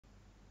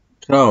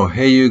So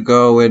here you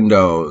go,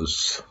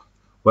 Windows.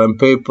 When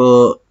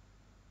people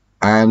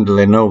and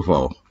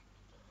Lenovo,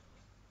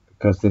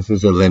 because this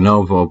is a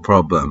Lenovo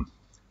problem,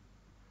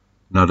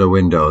 not a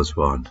Windows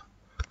one.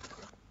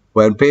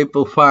 When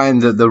people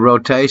find that the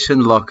rotation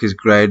lock is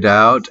grayed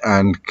out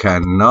and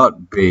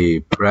cannot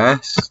be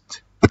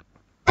pressed,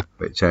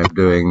 which I'm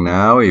doing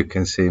now, you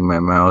can see my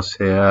mouse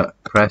here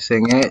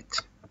pressing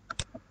it,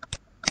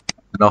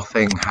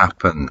 nothing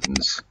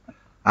happens.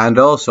 And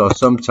also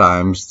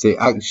sometimes the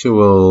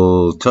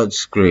actual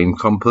touchscreen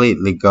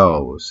completely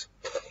goes.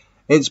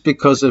 It's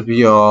because of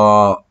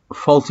your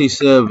faulty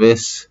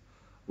service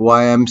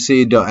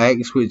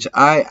ymc.exe, which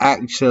I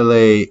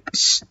actually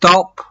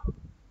stop,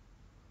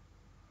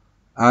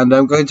 and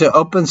I'm going to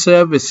open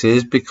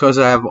services because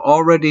I have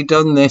already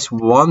done this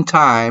one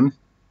time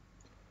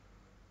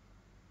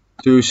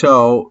to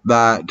show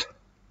that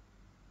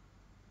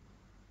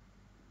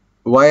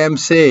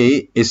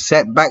YMC is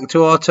set back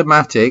to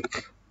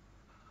automatic.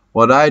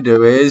 What I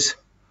do is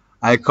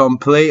I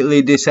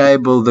completely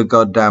disable the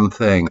goddamn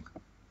thing,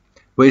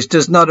 which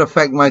does not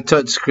affect my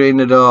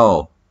touchscreen at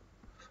all.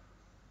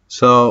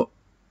 So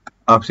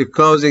after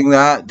closing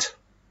that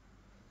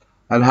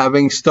and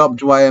having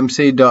stopped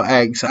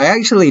ymc.exe, I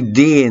actually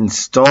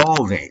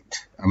deinstalled it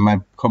and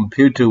my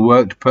computer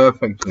worked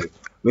perfectly.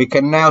 We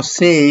can now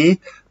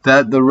see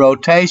that the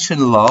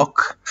rotation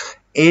lock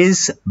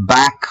is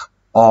back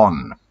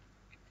on.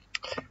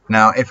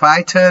 Now if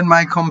I turn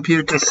my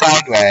computer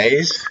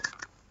sideways,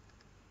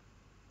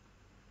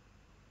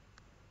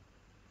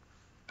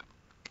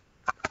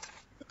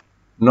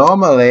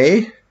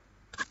 normally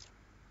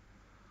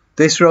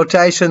this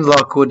rotation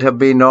lock would have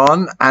been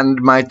on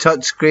and my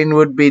touchscreen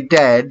would be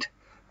dead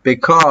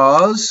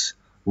because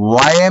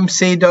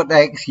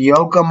ymc.exe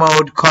yoga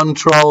mode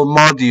control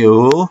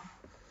module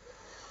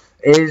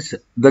is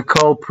the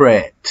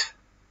culprit.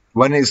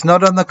 When it's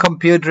not on the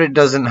computer, it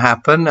doesn't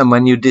happen, and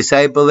when you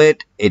disable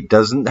it, it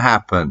doesn't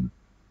happen.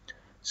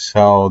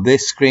 So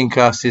this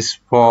screencast is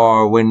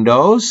for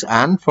Windows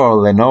and for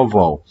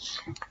Lenovo,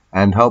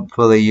 and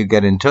hopefully you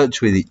get in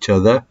touch with each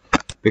other,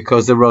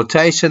 because the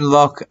rotation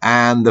lock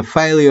and the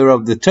failure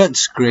of the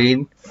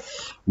touchscreen,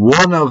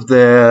 one of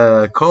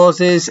the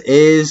causes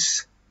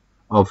is,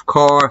 of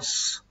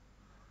course,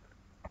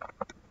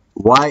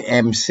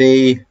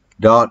 ymc.exe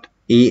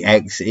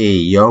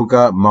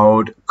yoga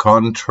mode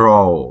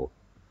control.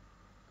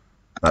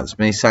 That's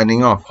me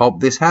signing off. Hope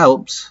this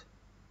helps.